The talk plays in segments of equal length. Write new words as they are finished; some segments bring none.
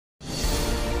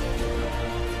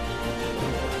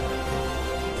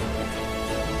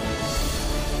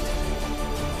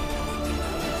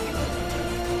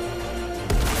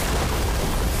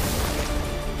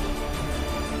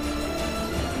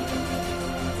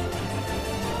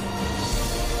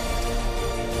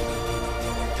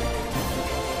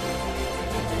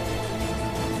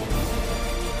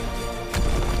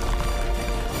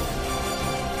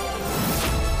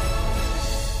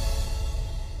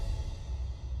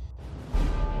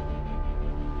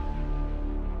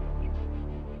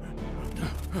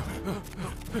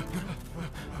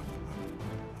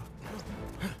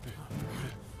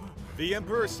The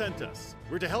Emperor sent us.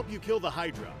 We're to help you kill the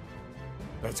Hydra.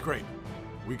 That's great.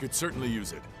 We could certainly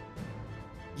use it.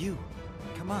 You,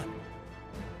 come on.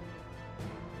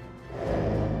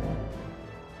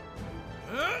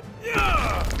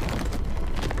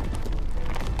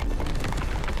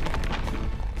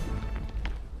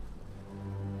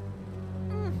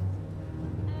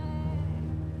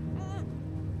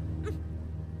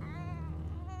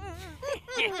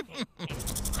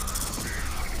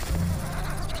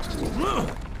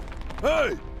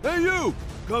 Hey! Hey you!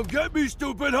 Come get me,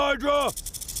 stupid Hydra!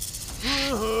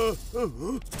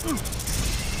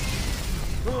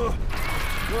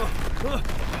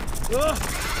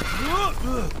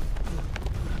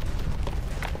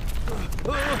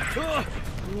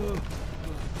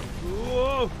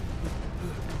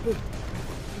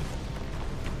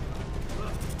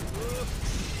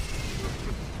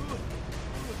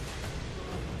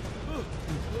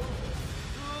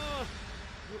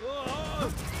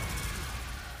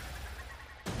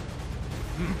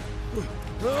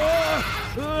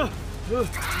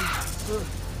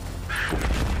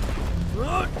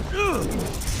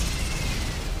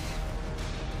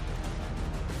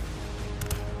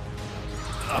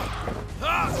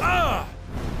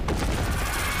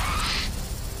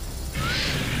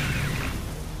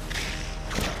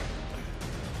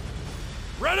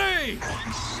 Ready!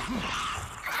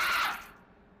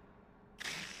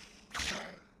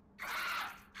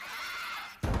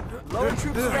 Lower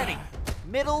troops ready.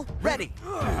 Middle ready.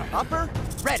 Upper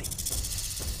ready.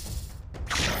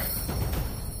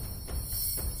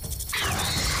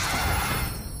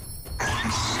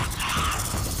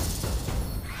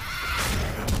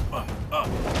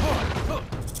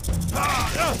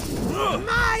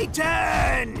 My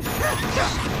turn!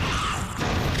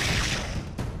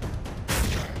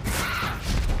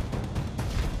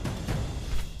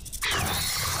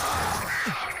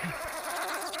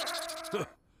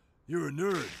 You're a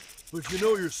nerd, but you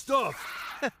know your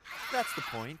stuff. That's the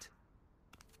point.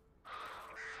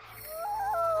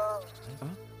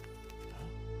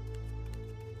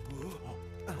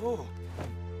 Oh.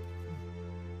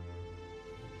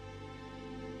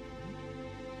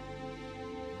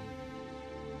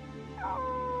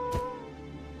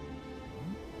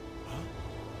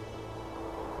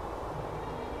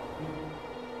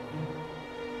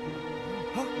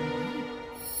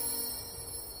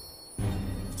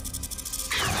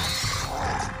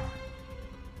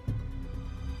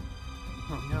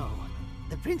 Oh no,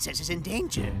 the princess is in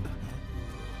danger.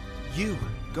 You,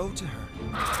 go to her.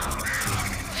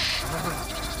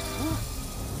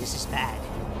 This is bad.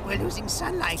 We're losing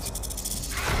sunlight.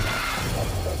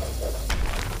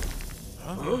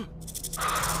 Huh?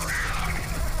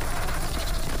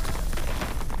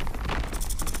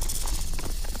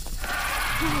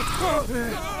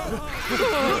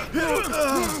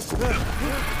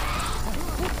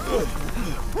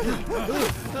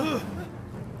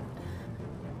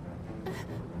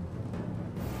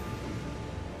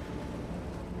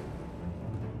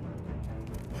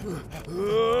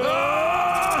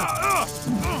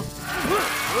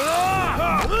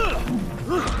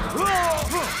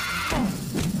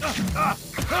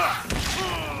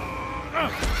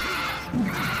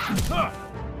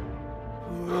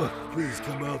 Please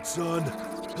come out, son.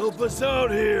 Help us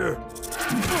out here.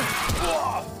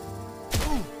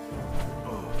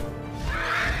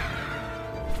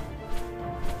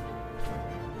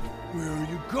 Where are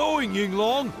you going,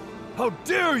 Yinglong? How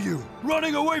dare you!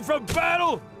 Running away from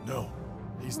battle! No,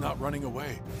 he's not running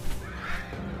away.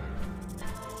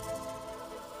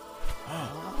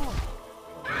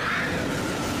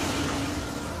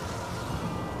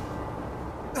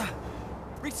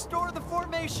 Restore the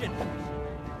formation!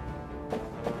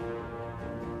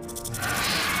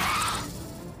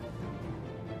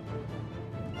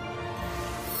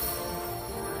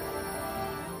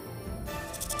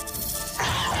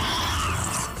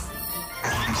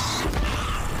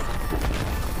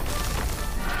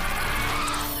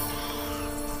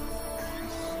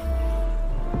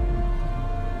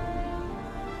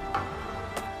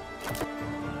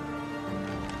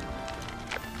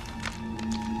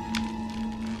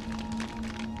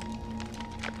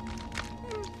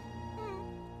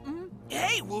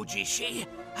 Hey, Wujishi!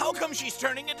 How come she's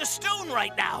turning into stone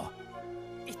right now?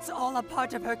 It's all a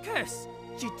part of her curse.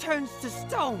 She turns to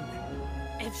stone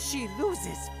if she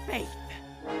loses faith.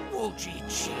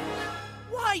 Wujishi,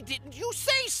 why didn't you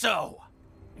say so?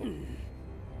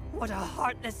 What a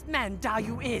heartless man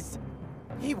Dayu is.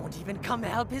 He won't even come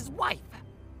help his wife.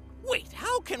 Wait,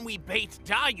 how can we bait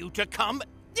Dayu to come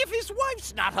If his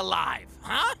wife's not alive,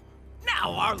 huh?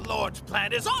 Now our Lord's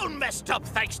plan is all messed up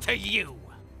thanks to you!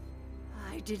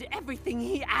 I did everything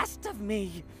he asked of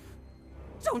me.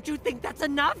 Don't you think that's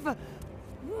enough?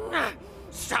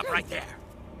 Stop right there!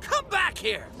 Come back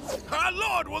here! Our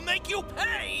Lord will make you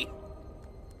pay!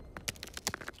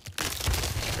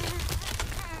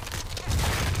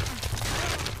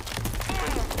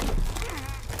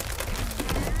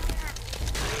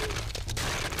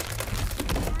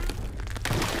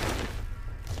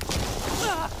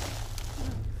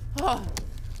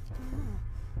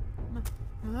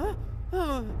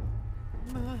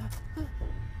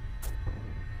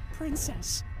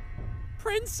 Princess!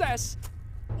 Princess!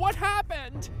 What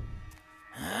happened?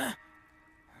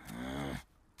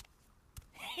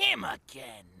 Him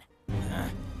again!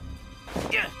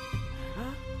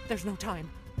 There's no time.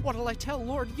 What'll I tell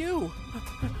Lord Yu?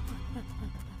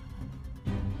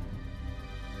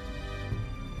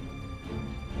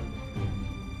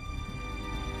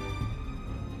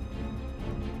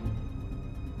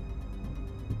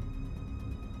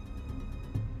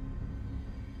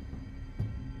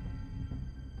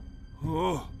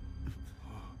 Oh.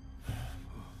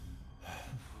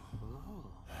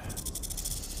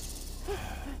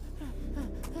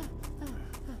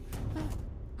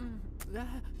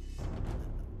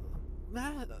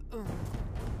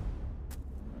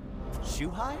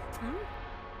 Shuhai?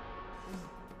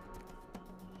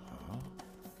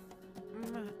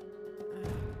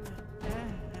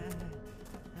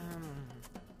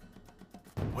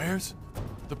 Where's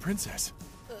the princess?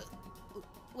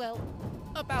 Well,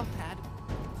 about that.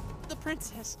 The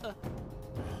princess,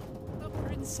 the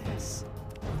princess.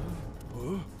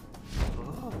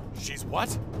 She's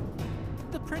what?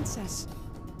 The princess.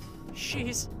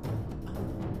 She's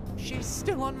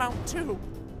still on Mount 2.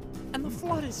 And the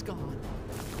flood is gone.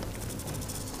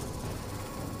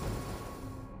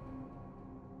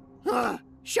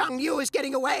 Shang Yu is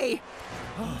getting away!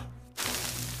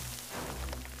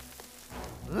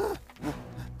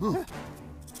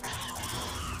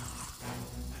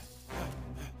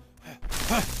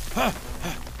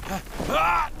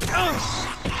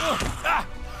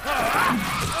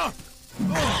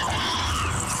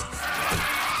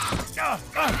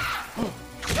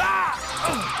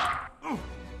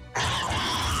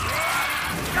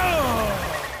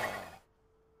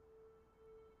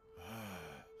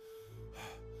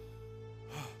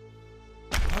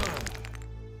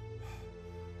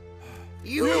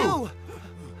 You!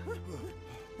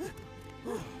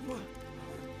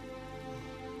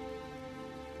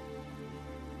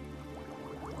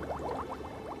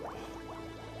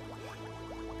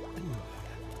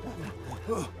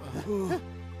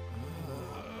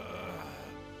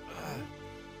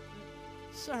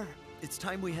 Sir, it's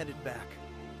time we headed back.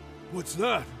 What's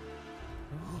that?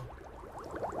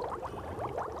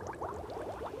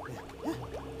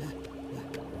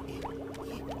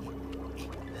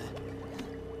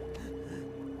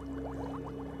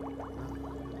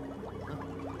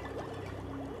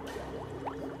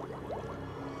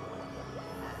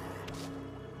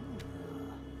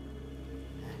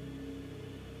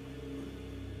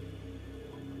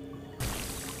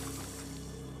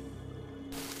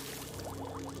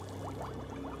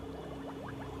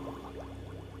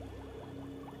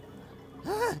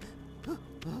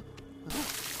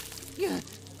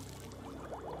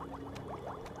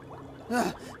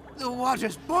 The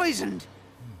water's poisoned.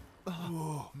 But...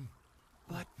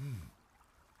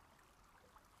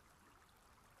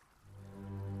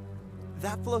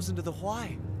 that flows into the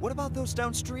Huai. What about those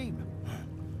downstream?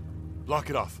 Block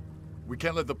it off. We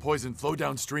can't let the poison flow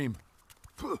downstream.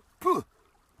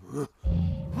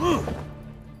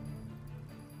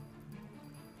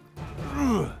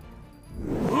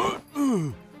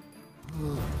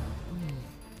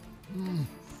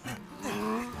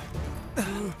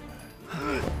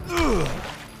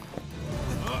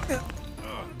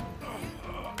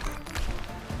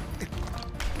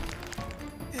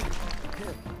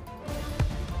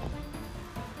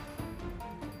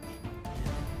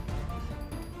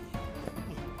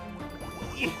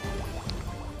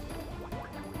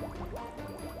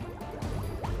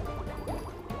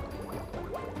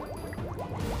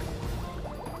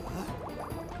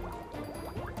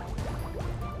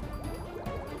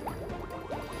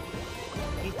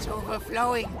 It's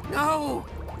overflowing. No!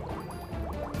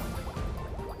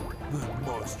 That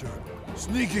monster.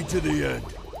 Sneaking to the end.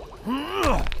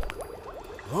 Huh?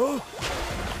 Oh!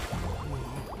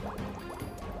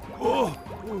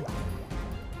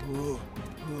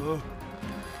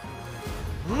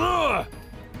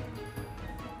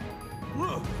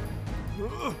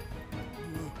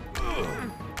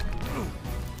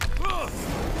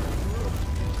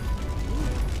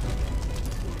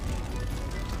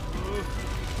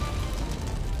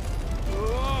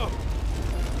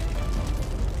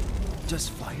 Does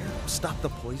fire stop the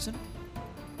poison?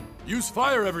 Use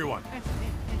fire, everyone!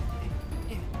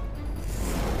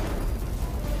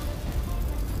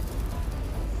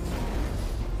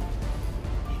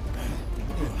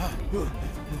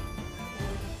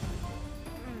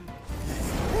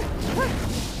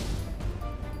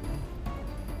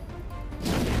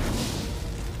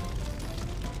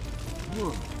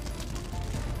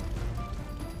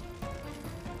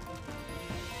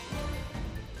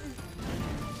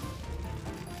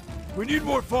 We need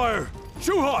more fire!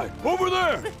 Shuhai, over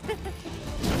there!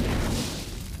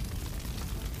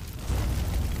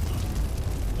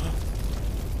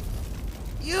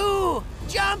 You!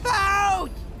 Jump out!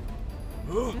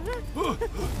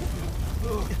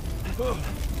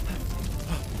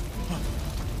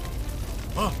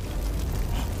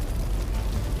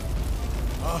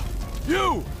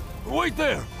 You! Wait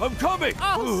there! I'm coming!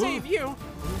 I'll save you!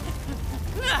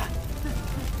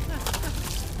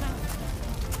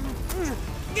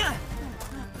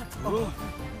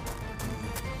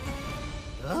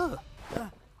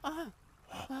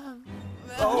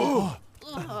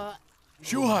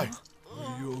 Shuhai!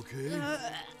 Are you okay?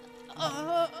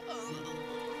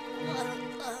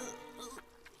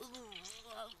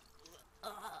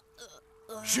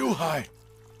 Shuhai!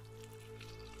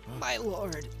 My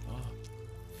lord,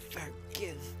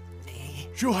 forgive me.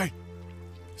 Shuhai!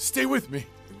 Stay with me!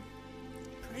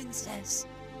 Princess.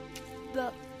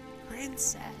 The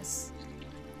princess.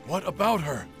 What about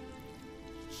her?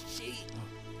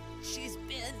 She's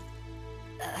been...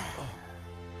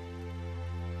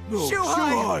 No,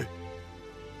 Shuhai! Shuhai!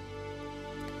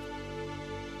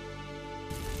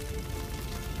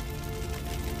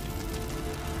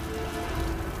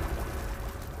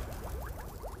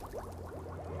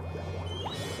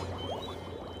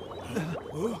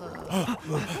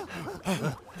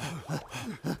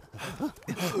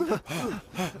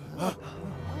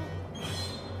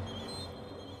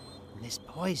 This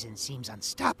poison seems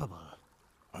unstoppable.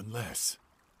 Unless...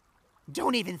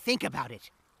 Don't even think about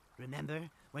it. Remember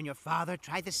when your father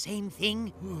tried the same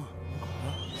thing?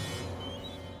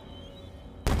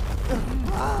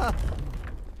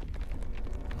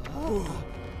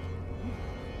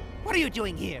 What are you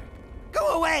doing here?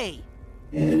 Go away!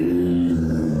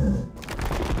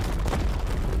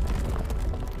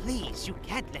 Please, you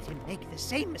can't let him make the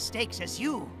same mistakes as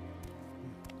you.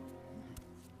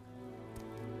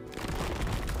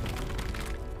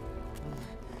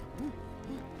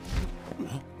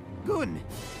 Gun,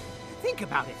 think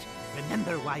about it.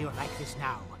 Remember why you're like this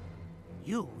now.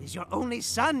 You is your only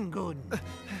son, Gun.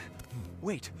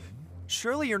 Wait,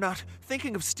 surely you're not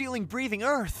thinking of stealing breathing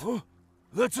earth?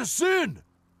 That's a sin!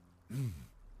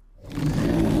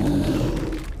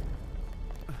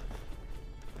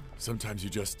 Sometimes you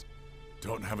just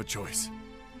don't have a choice.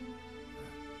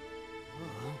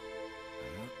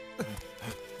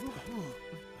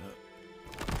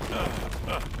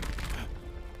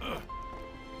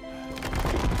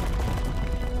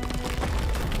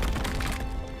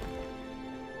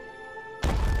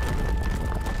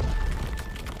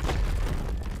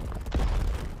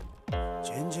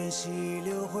涓涓溪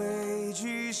流汇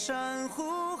聚山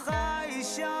湖海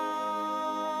啸，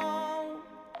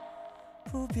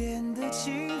不变的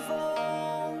清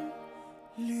风，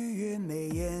绿月眉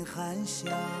眼含笑。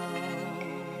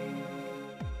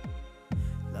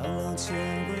朗朗乾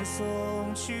坤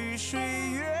送去，水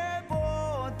月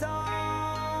波涛，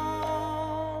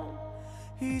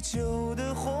依旧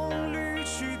的红绿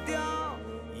去掉，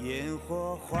烟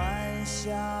火欢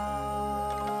笑。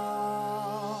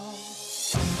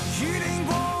御林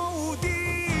国无敌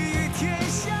于天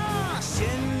下，仙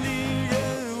灵人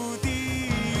无敌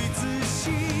于自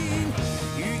信。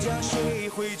欲将水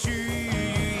汇聚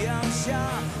于阳下，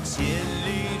仙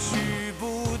灵去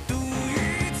不独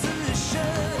于自身。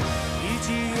一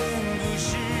骑远古世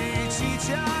纪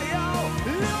佳。